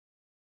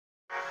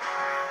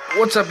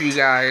What's up, you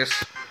guys?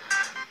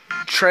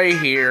 Trey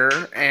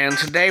here, and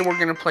today we're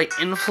gonna play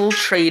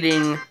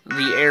Infiltrating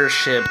the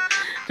Airship.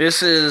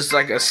 This is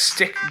like a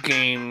stick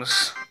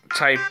games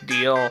type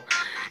deal,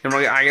 and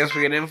I guess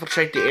we're gonna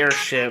infiltrate the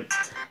airship.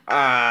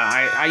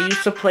 I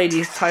used to play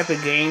these type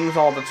of games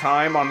all the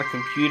time on the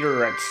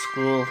computer at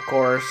school, of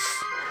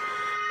course,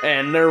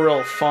 and they're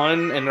real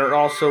fun, and they're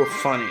also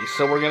funny.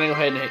 So we're gonna go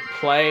ahead and hit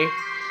play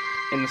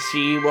and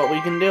see what we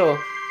can do.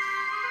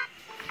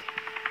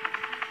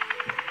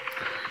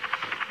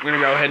 I'm gonna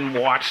go ahead and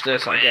watch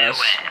this, I guess.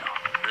 Well,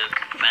 look,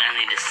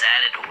 finally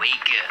decided to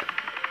wake up.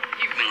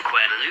 You've been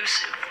quite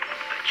elusive,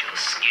 but your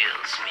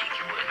skills make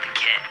you worth the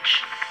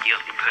catch. You'll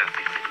be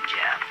perfect for the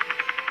job.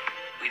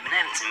 We've been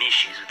having some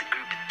issues with a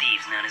group of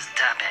thieves known as the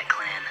Top Hat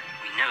Clan.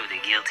 We know they're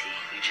guilty,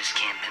 we just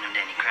can't pin them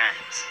to any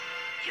crimes.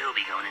 You'll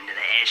be going into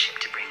the airship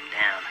to bring them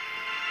down.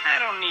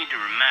 I don't need to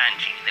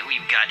remind you that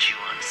we've got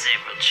you on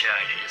several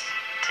charges.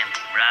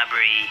 Attempted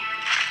robbery,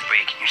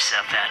 breaking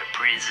yourself out of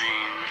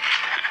prison,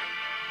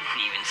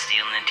 even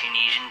stealing a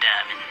Tunisian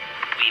diamond.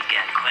 We've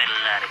got quite a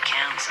lot of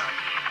counts on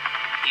you.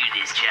 Do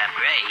this job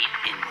right,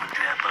 and we'll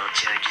drop all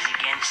charges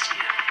against you.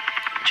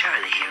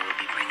 Charlie here will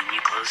be bringing you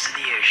close to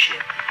the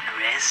airship. The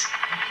rest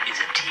is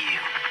up to you.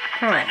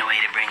 Find a way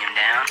to bring him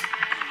down,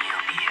 and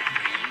you'll be a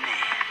free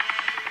man.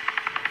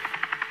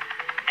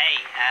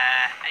 Hey,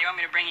 how do you want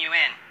me to bring you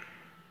in?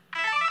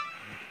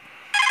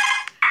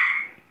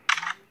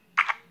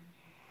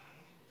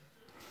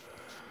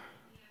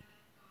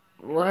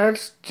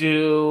 Let's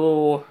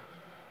do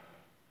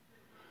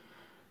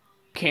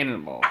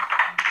Cannonball.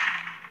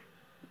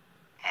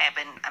 Hey,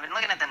 I've been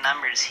looking at the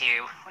numbers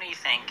here. What do you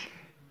think?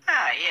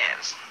 Ah,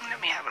 yes. Let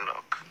me have a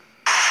look.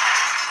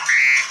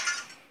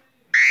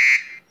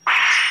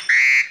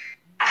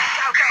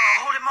 Go,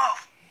 hold him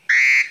off.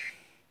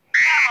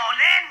 Come on,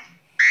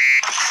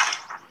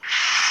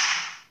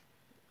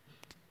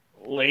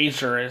 then.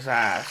 Laser his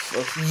ass.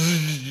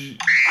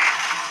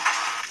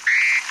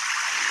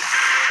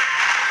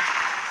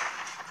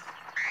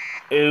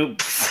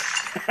 Oops.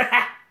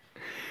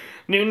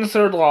 Newton's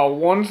third law.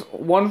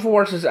 One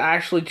force is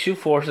actually two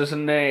forces,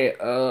 and they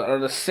are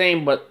the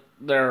same, but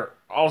they're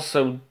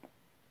also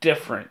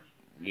different.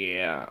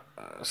 Yeah,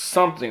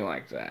 something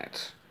like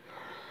that.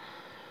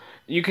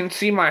 You can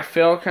see my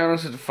fail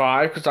count is at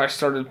 5 because I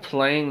started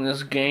playing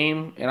this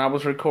game, and I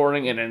was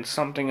recording, and then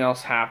something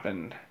else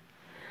happened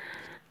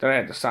that I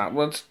had to stop.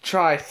 Let's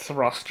try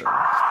thruster,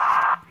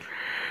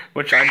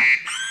 which I...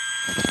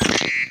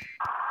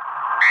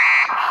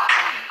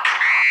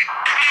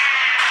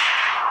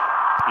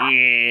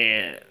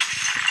 Yeah.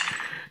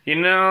 You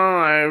know,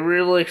 I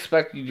really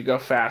expect you to go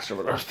faster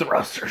with our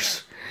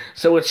thrusters.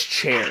 So it's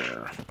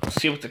chair. Let's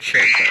see what the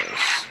chair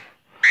does.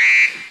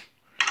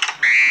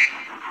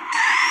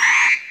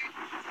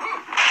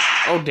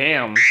 Oh,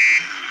 damn. Everyone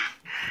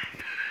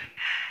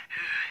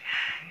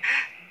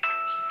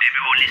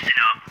listen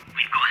up.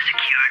 We've got a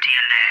security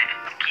alert.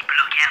 Keep a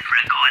lookout for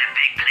a guy in a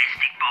big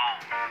plastic ball.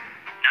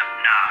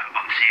 No,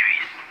 I'm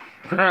serious.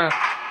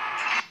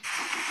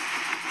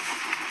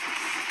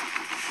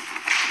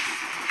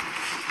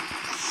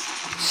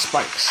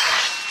 Spikes.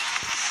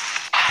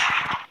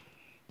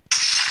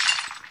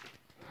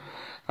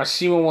 I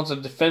see one wants a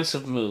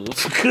defensive move.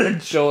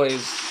 Good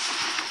choice.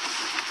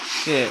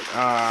 Shit,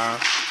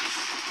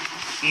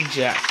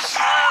 eject.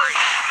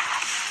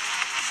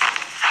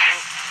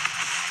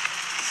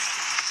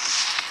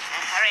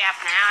 Hurry up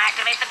now,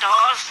 activate the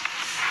doors.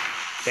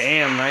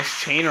 Damn, nice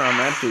chainer on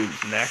that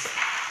dude's neck.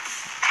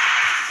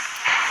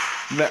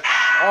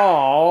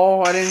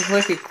 Oh, I didn't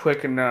click it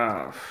quick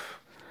enough.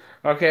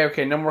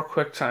 Okay, no more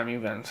quick time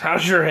events.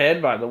 How's your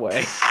head, by the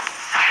way? Hurry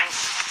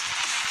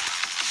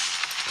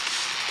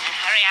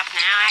up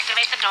now,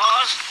 activate the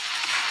doors.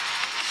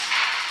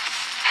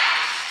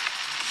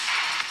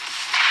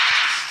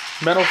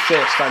 Metal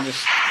fist, I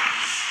just...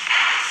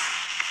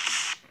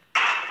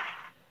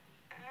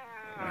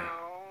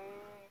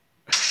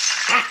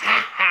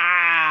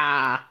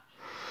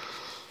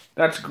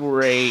 That's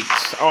great.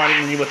 Oh, I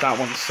didn't read what that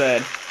one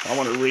said. I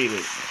want to read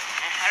it.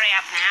 Hurry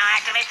up now,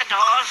 activate the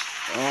doors.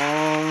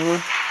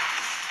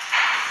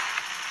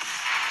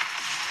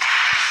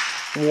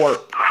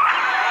 Warp.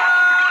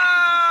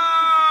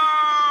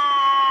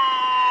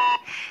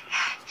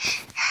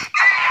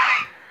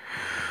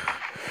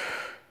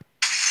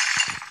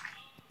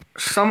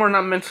 Some are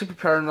not mentally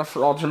prepared enough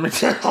for alternate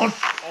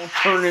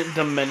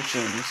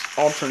dimensions.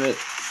 Hurry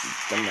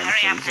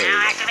up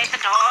now, activate the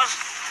doors.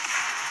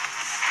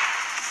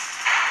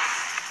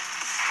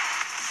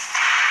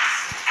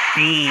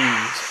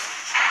 Beans.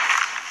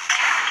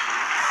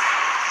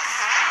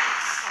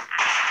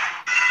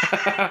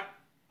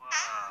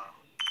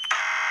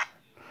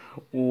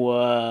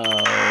 Whoa.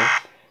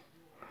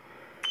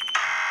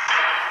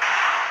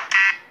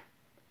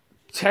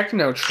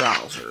 Techno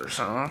trousers,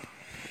 huh?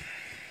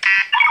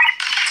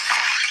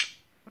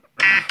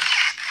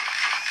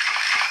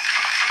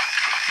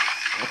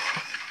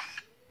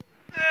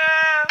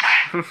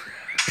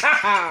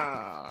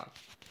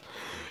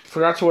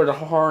 Forgot to wear the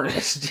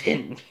harness,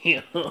 didn't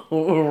you?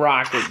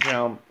 Rocket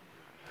jump.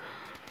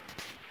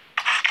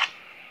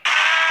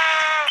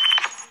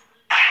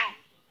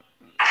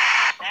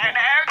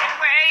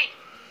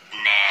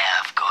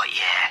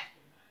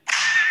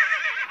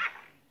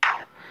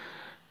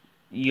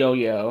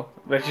 yo-yo.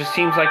 That just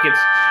seems like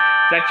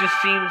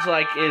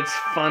it's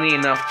funny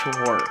enough to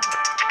work.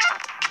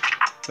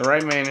 The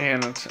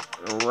right-hand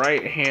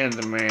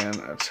man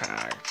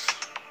attacked.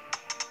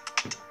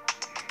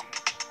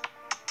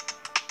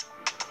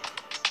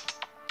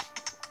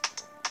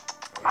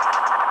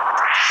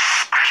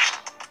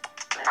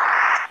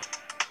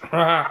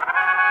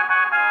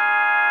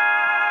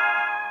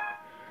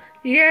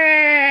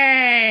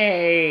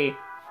 Yay!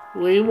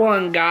 We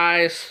won,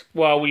 guys.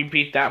 Well, we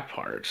beat that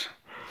part.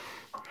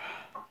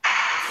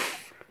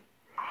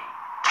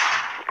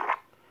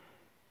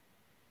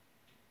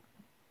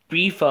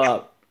 Beef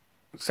up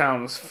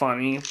sounds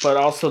funny, but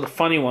also the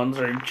funny ones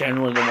are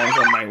generally the ones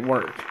that might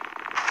work.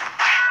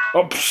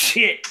 Oh,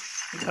 shit!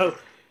 No.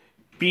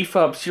 Beef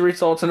up. See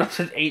results in up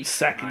to 8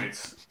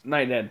 seconds.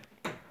 Night dead.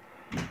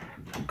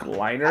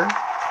 Glider?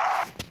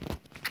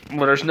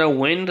 Well, there's no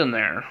wind in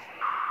there.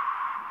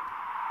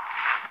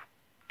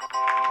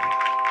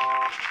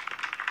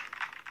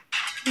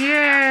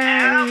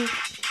 Yay!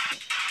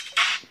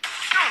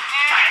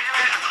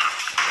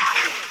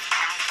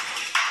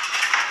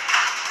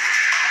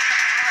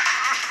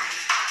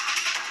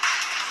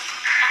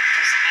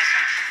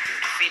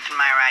 Defeated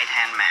my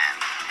right-hand man.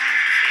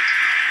 Defeated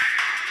me.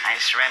 I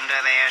surrender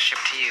the airship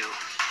to you.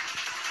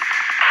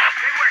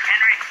 Good work,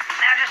 Henry.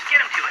 Now just get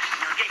him to us,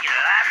 and we'll get you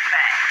the life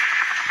back.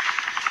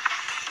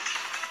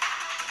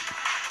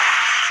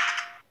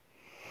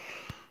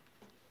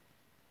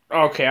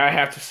 Okay, I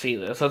have to see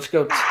this. Let's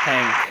go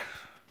tank.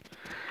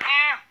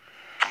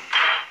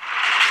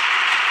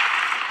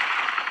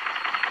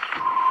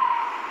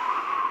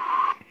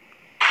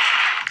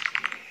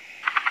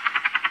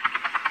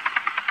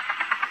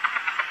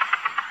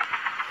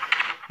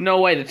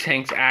 No way the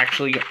tank's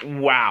actually...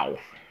 Wow.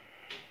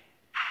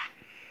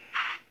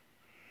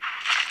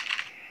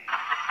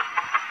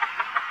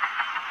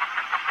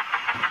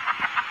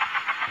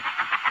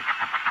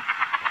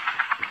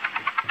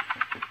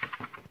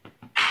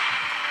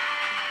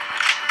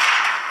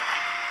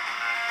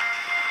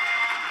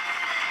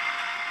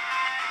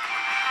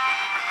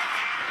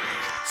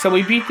 So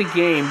we beat the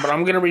game, but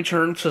I'm going to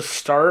return to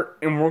start,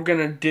 and we're going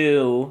to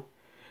do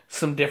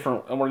some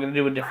different... And we're going to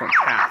do a different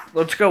path.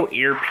 Let's go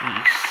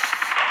earpiece.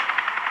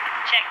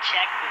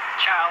 Check. This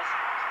is Charles.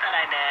 Thought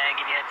I'd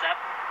give you a heads up.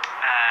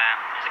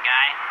 There's a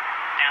guy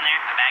down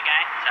there, a bad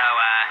guy. So,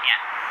 yeah.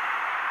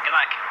 Good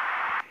luck.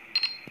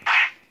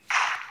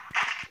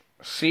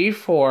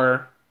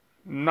 C4,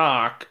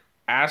 knock,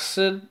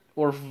 acid,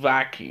 or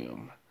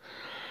vacuum.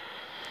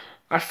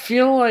 I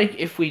feel like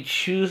if we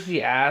choose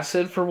the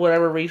acid for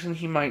whatever reason,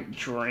 he might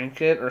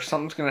drink it, or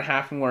something's going to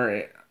happen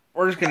where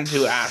we're just going to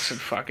do acid.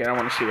 Fuck it, I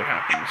want to see what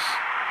happens.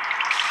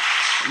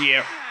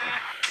 Yep.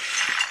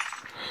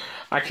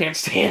 I can't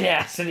stand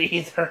acid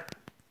either.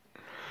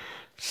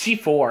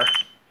 C4.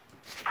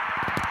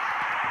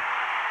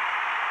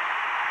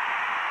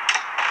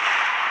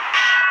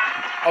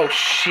 Oh,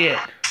 shit.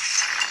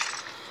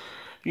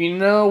 You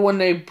know when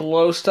they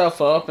blow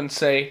stuff up and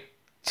say,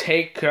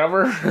 take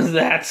cover?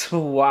 That's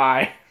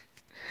why.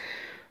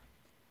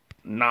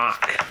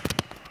 Knock.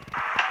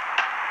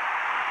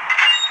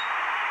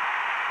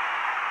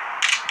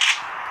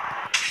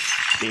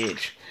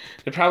 Bitch.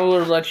 They probably would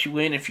have let you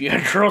in if you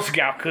had Girl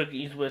Scout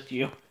cookies with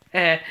you.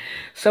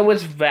 So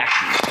it's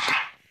vacuum.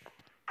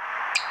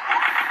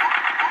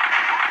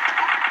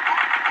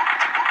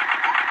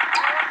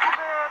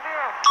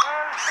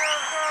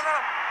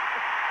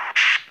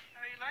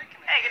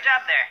 Hey, good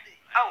job there.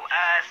 Oh,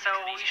 so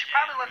you should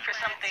probably look for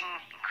something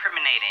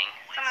incriminating.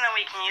 Something that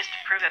we can use to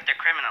prove that they're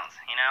criminals,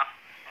 you know?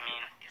 I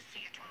mean,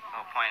 the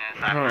whole point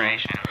of this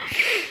operation.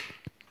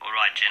 All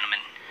right, gentlemen.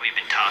 We've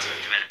been tasked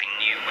with developing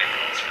new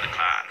weapons for the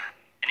clan.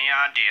 Any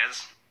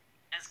ideas?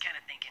 I was kind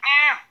of thinking.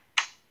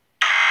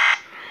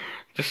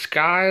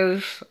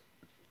 Disguise,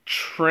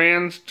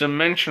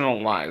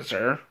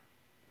 transdimensionalizer,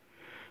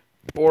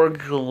 or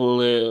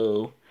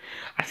glue.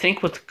 I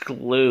think with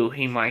glue,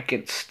 he might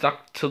get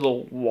stuck to the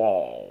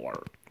wall.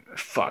 Or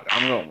fuck,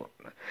 I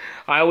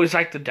always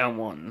like the dumb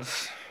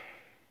ones.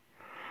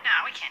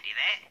 Nah, we can't do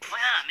that. Why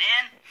not,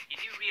 man? You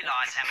do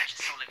realize how much a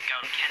solid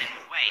gold cannon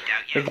would weigh,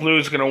 don't you? The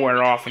glue's gonna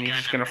wear off, and he's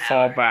just gonna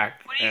fall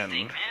back. What do you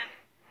think, man?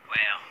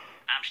 Well,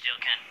 I'm still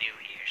kind of new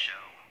here, so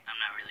I'm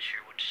not really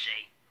sure what to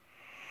say.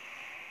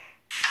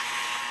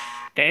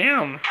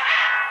 Damn.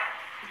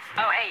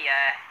 Oh, hey, you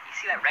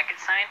see that record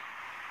sign?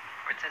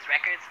 Where it says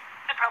records?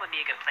 That'd probably be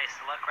a good place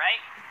to look,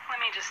 right? Let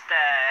me just,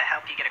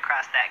 help you get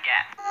across that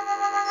gap.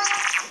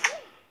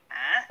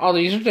 Huh? Oh,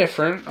 these are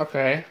different.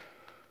 Okay.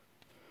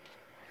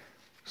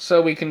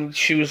 So we can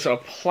choose a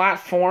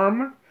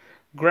platform,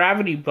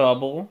 gravity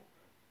bubble,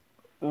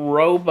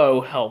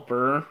 robo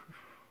helper,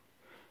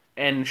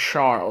 and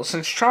Charles.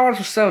 Since Charles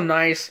was so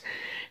nice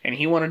and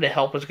he wanted to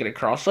help us get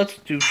across, let's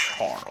do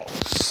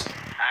Charles.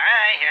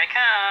 Alright, here I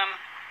come.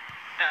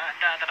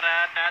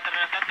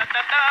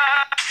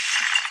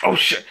 Oh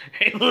shit!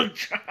 Hey, look!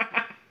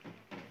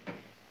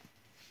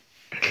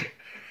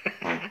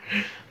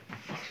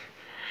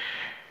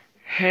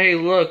 Hey,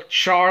 look!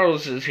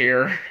 Charles is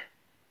here.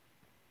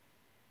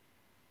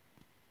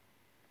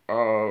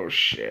 Oh,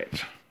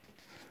 shit.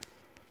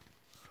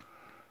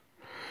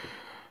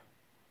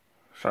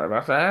 Sorry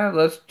about that.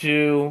 Let's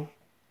do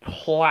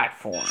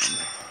platform.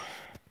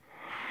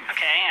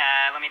 Okay,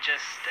 let me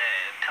just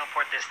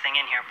teleport this thing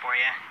in here for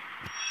you.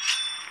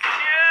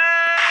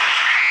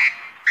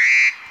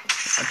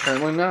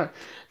 Apparently not.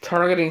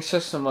 Targeting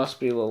system must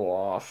be a little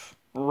off.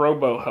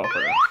 Robo helper.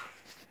 Alright,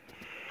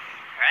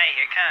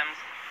 here it comes.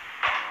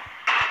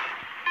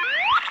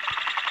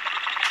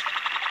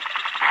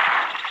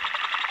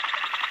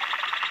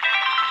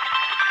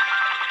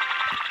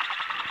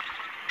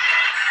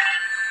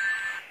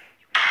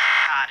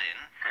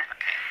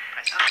 Okay, I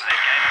suppose that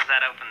guy knows how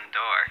to open the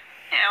door.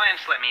 Yeah, why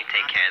don't you let me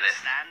take care of this?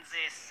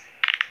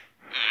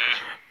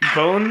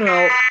 Bone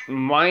melt,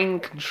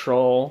 mind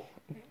control,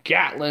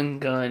 Gatling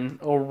gun,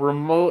 or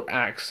remote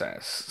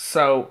access.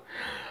 So,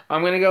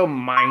 I'm gonna go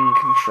mind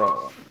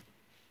control.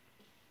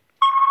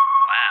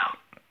 Wow,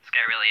 this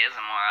guy really is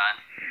a moron.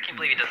 Can't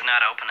believe he doesn't know how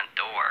to open a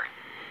door.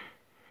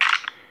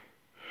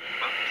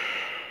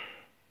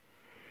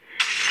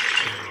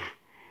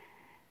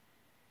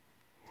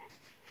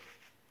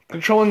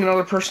 Controlling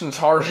another person is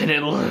harder than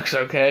it looks,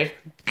 okay?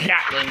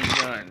 Gatling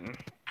gun.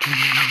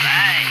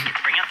 Alright,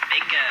 bring out the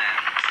big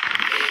guns.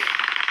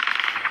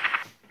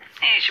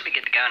 Hey, you should be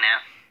good to go now.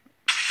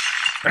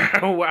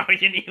 Wow, you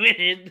didn't even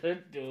hit the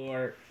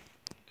door.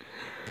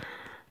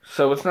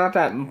 So it's not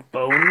that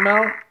bone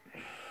melt?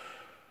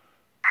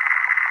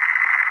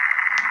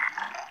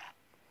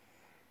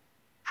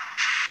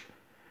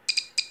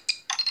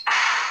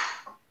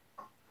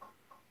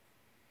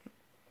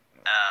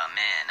 Oh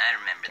man, I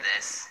remember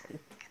this. Good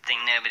thing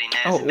nobody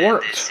knows Oh, it about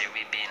worked. this or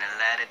we'd be in a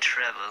lot of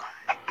trouble.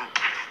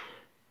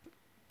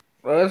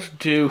 Let's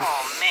do...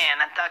 Oh man,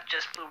 that duck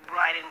just flew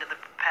right into the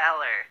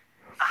propeller.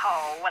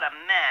 Oh, what a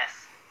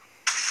mess.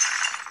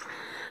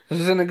 This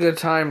isn't a good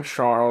time,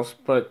 Charles,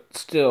 but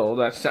still,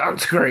 that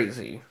sounds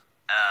crazy.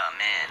 Oh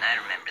man, I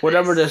remember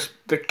Whatever this.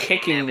 the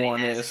kicking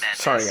one is...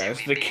 Sorry, guys.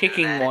 The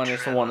kicking one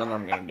is the one that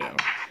I'm gonna do.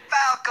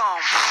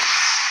 Falcon!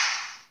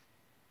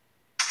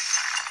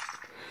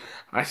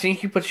 I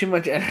think you put too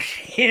much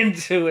energy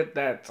into it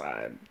that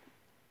time.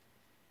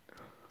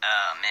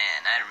 Oh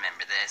man, I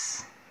remember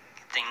this.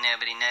 Good thing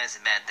nobody knows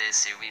about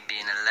this or we'd be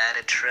in a lot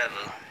of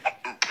trouble.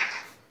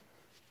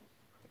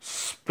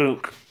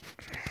 Spook.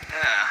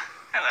 Oh,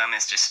 hello,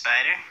 Mr.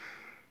 Spider.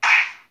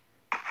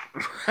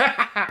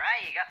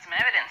 Alright, you got some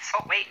evidence.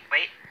 Oh, wait.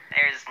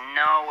 There's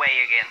no way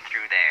you're getting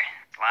through there.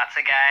 Lots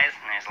of guys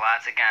and there's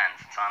lots of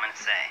guns. That's all I'm gonna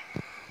say.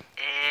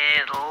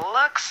 It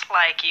looks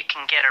like you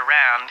can get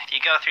around if you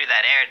go through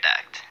that air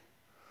duct.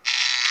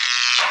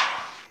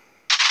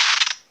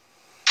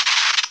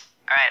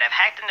 Alright, I've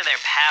hacked into their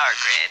power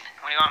grid.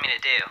 What do you want me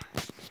to do?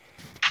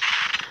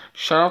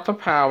 Shut off the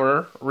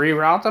power.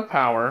 Reroute the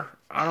power.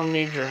 I don't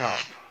need your help.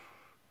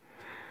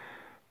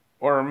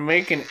 Or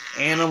make an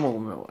animal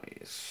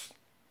noise.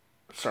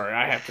 Sorry,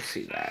 I have to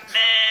see that. Okay.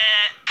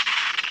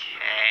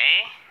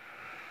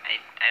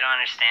 I don't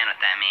understand what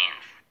that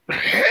means.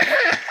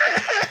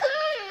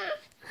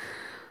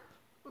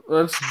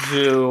 Let's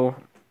do...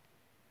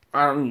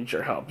 I don't need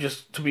your help,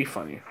 just to be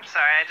funny. I'm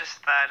sorry, I just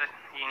thought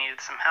you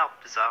needed some help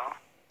is all.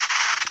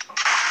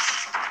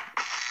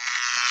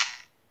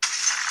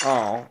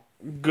 Oh,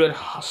 good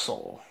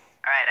hustle.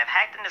 Alright, I've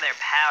hacked into their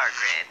power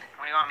grid.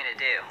 What do you want me to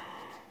do?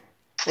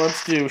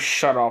 Let's do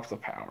shut off the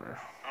power.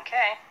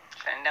 Okay,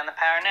 shutting down the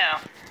power now.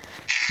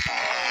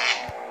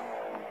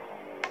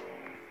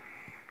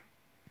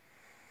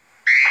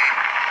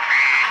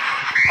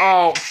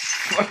 Oh,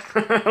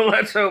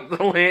 let's hope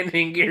the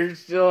landing gear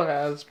still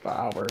has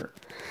power.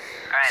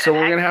 Alright, So I've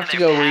we're gonna hacked have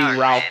to into go their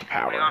reroute grid. the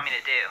power. What do you want me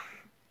to do?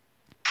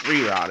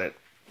 Reroute it.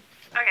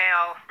 Okay,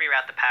 I'll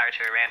reroute the power to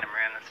a random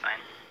room, that's fine.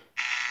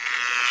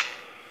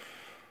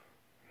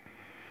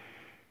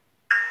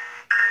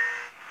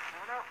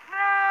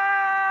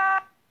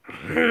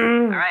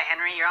 Alright,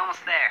 Henry, you're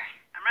almost there.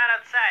 I'm right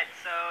outside,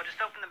 so just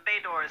open the bay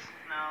doors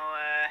and I'll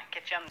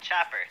get you on the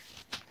chopper.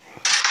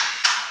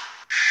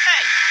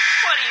 Hey,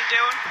 what are you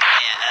doing?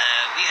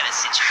 Yeah, we got a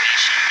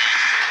situation down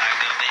in the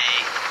cargo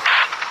bay.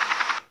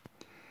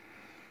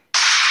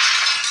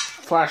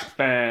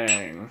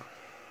 Flashbang.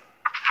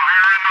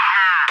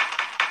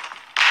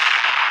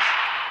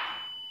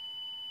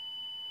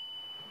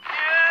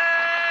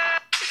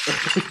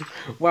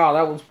 Wow,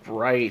 that was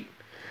bright.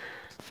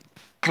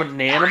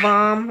 Banana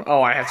bomb?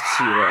 Oh, I have to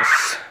see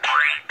this.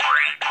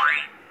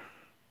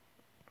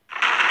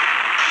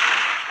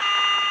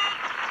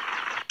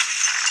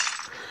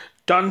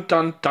 Dun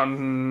dun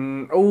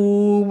dun.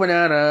 Oh,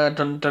 banana.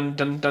 Dun dun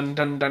dun dun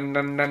dun dun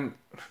dun dun.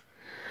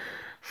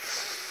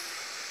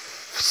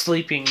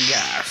 Sleeping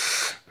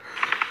gas.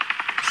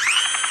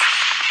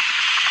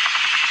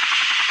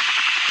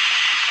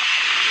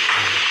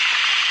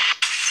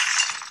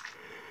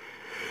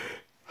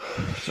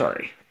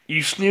 Sorry.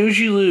 You snooze,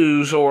 you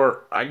lose,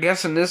 or I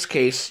guess in this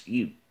case,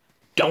 you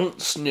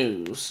don't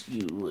snooze,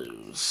 you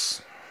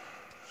lose.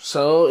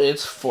 So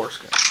it's force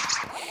gun.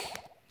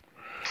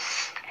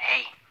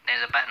 Hey,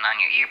 there's a button on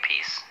your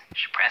earpiece. You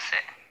should press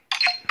it.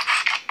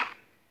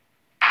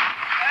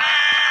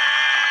 Ah!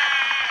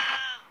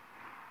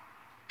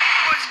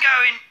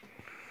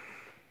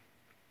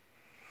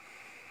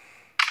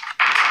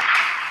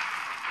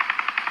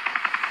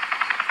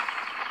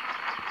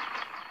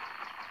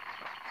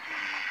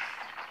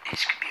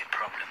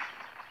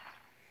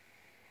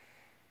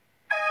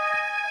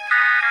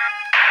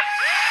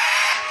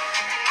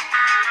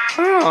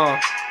 Oh,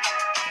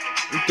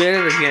 did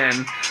it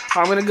again.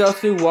 I'm gonna go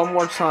through one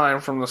more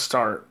time from the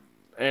start.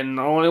 And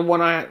the only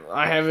one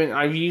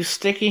I've used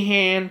Sticky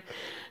Hand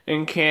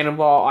and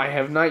Cannonball. I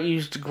have not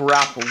used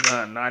Grapple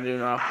Gun. I do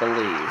not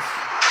believe.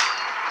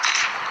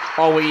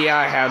 Oh, well, yeah,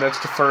 I have. That's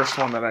the first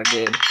one that I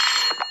did.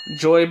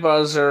 Joy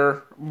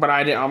Buzzer, but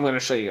I did. I'm gonna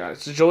show you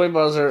guys. Joy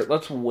Buzzer.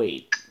 Let's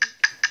wait.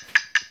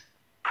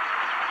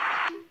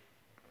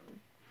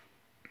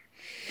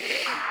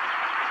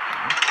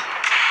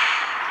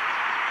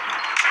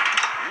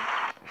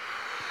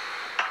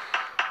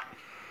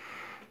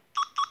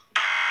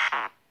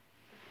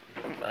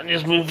 I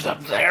just moved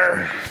up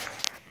there.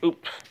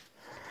 Oops.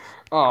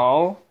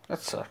 Oh, that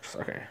sucks.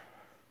 Okay.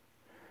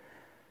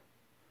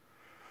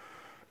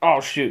 Oh,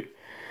 shoot.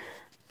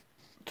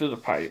 To the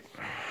pipe.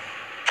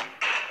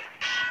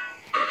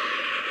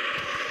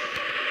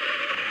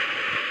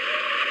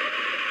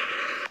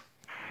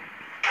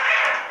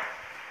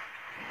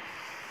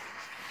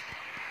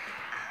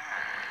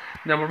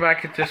 Now we're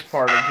back at this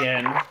part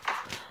again.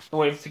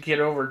 We have to get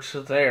over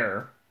to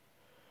there.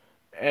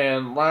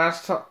 And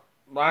last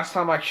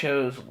time I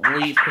chose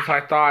Leap because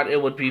I thought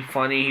it would be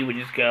funny. He would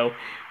just go,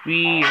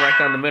 "We," right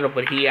down the middle,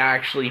 but he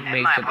actually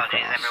makes my it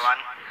apologies, across. everyone.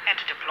 Had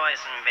to deploy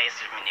some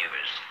invasive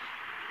maneuvers.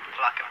 A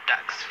flock of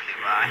ducks flew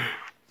by.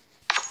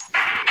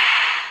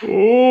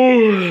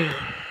 Oh.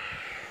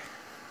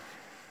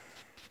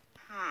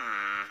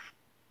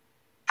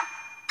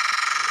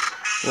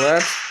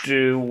 Let's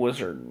do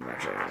wizard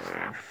magic.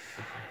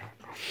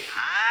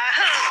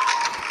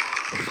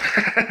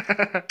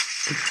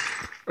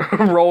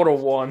 Rolled a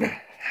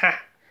 1.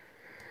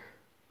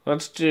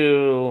 Let's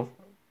do...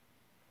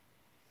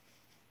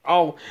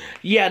 Oh,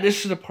 yeah,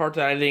 this is the part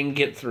that I didn't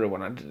get through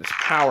when I did this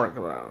power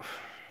glove.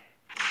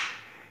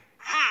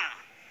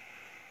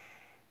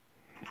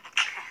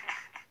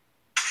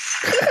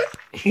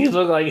 You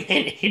look like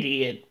an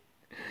idiot.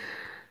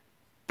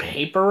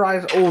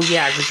 Paperize? Oh,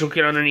 yeah, because you'll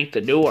get underneath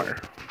the door.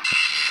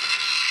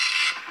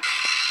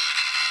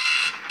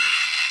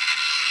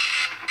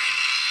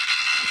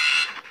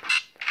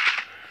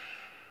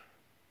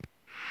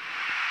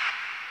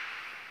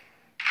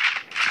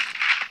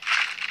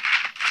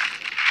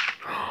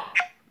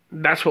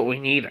 That's what we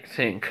need, I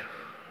think.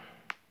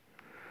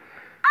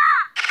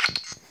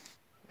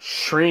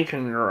 Shrink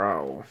and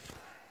grow.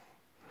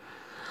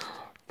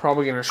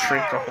 Probably gonna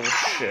shrink the whole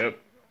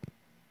ship.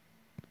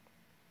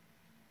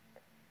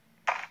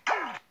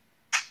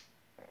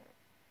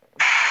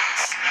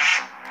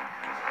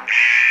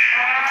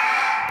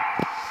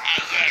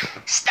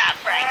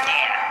 Stop right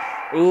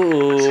there.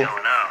 Ooh. What's going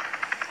on?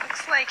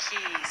 Looks like he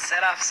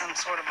set off some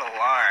sort of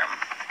alarm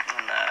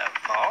in the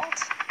vault.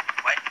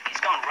 What? He's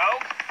going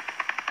rogue?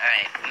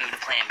 Alright, move to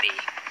plan B.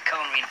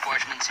 Cone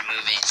reinforcements and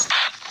move in. Sit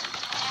up.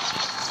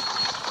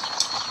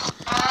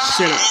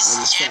 This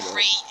is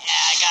Jeffrey.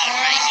 I got him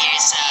right here,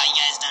 so you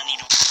guys don't need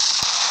to...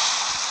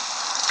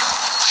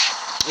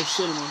 Oh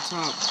shit, I'm on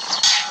top.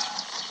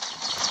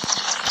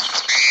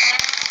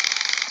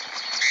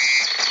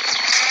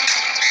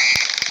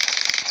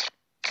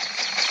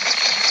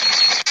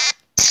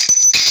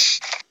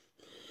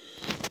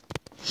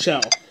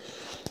 Shell.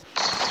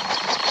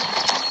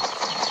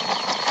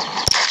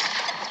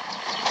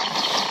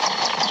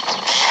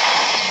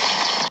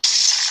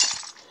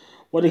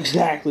 What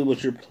exactly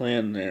was your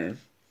plan there?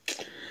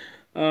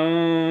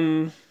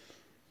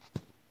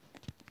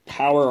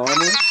 Power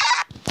armor?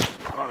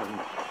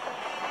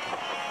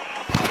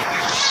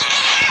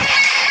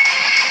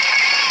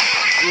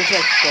 Looks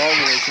like Star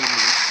Wars in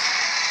this.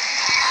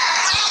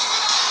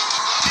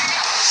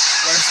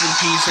 Rest in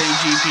peace,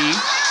 AGP.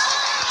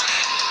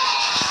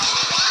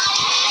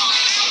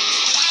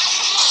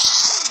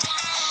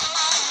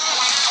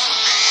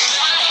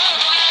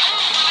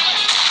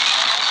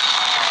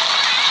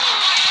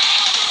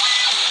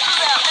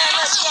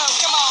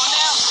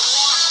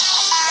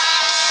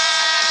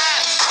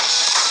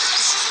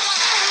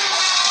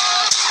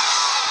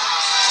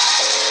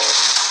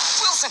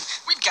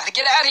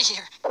 Get out of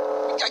here.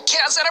 We got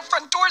chaos at our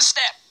front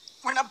doorstep.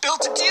 We're not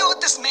built to deal with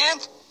this, man.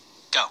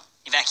 Go.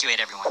 Evacuate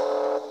everyone.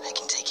 I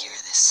can take care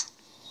of this.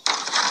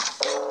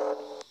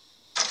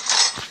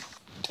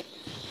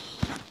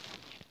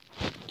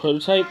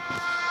 Prototype.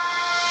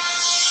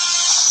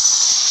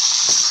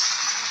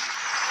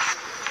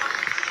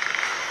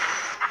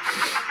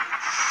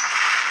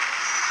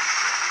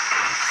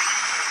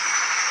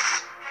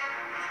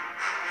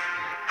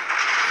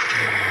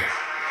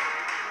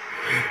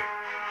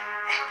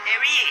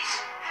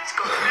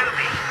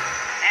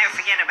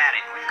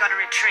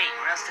 Retreat,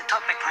 or else the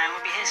Topic Clan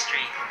will be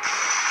history.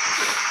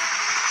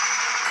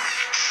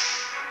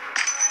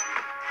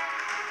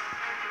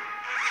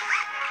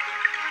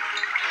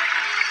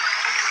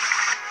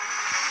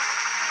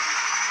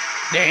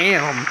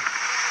 Damn.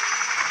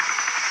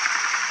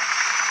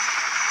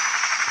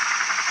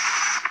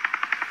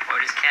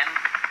 Orders, Captain?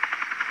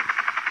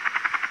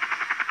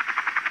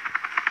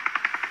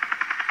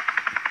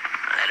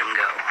 Let him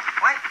go.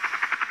 What?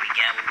 We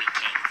got what we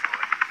came for.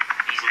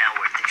 He's not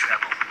worth the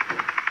trouble.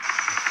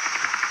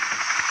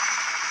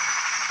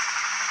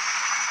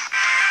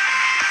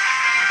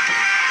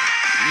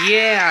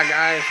 Yeah,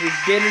 guys, we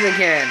did it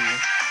again.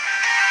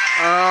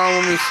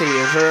 Let me see.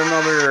 Is there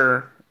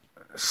another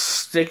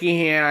sticky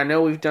hand? I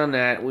know we've done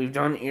that. We've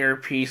done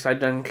earpiece. I've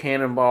done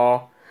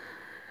cannonball.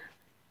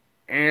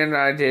 And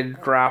I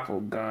did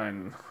grapple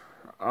gun.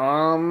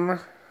 I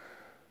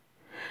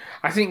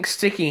think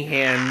sticky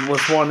hand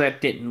was one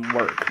that didn't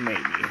work,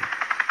 maybe.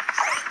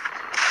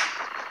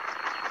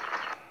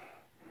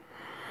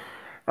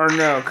 Or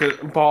no, because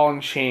ball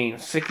and chain.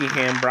 Sticky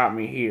hand brought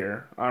me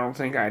here. I don't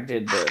think I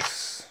did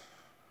this.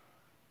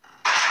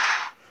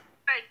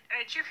 Hey,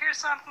 did you hear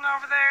something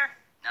over there?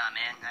 Nah,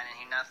 man, I didn't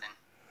hear nothing.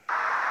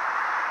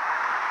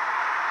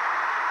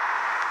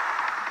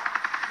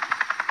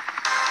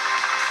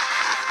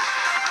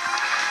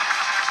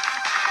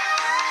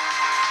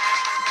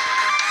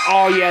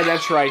 Oh yeah,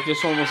 that's right.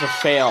 This one was a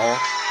fail.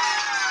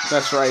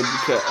 That's right.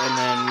 Because, and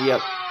then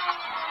yep,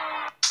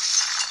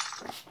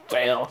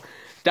 fail.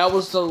 That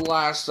was the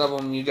last of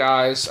them, you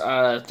guys.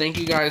 Thank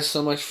you guys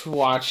so much for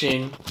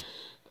watching.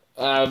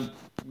 The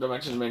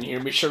mention's been here.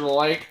 Be sure to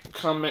like,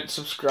 comment,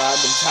 subscribe,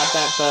 and tap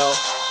that bell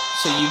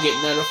so you get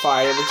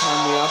notified every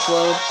time we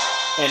upload.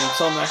 And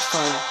until next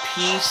time,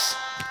 peace.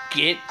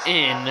 Get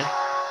in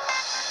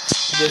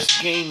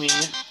this gaming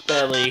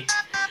belly.